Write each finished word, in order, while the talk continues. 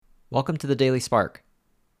Welcome to the Daily Spark.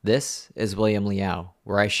 This is William Liao,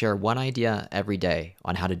 where I share one idea every day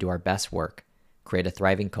on how to do our best work, create a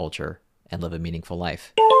thriving culture, and live a meaningful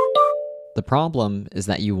life. The problem is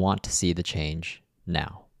that you want to see the change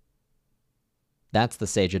now. That's the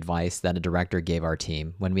sage advice that a director gave our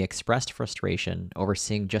team when we expressed frustration over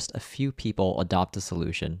seeing just a few people adopt a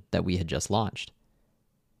solution that we had just launched.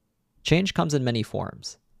 Change comes in many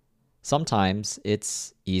forms. Sometimes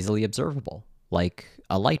it's easily observable, like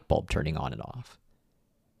a light bulb turning on and off.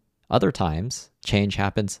 Other times, change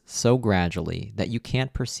happens so gradually that you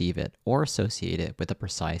can't perceive it or associate it with a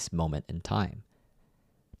precise moment in time.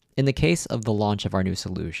 In the case of the launch of our new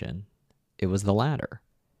solution, it was the latter.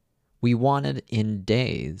 We wanted in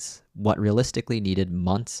days what realistically needed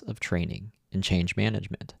months of training in change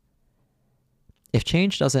management. If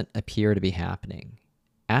change doesn't appear to be happening,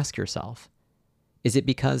 ask yourself, is it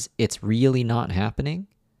because it's really not happening?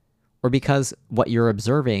 Or because what you're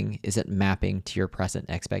observing isn't mapping to your present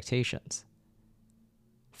expectations?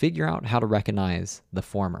 Figure out how to recognize the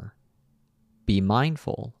former. Be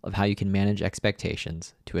mindful of how you can manage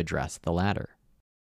expectations to address the latter.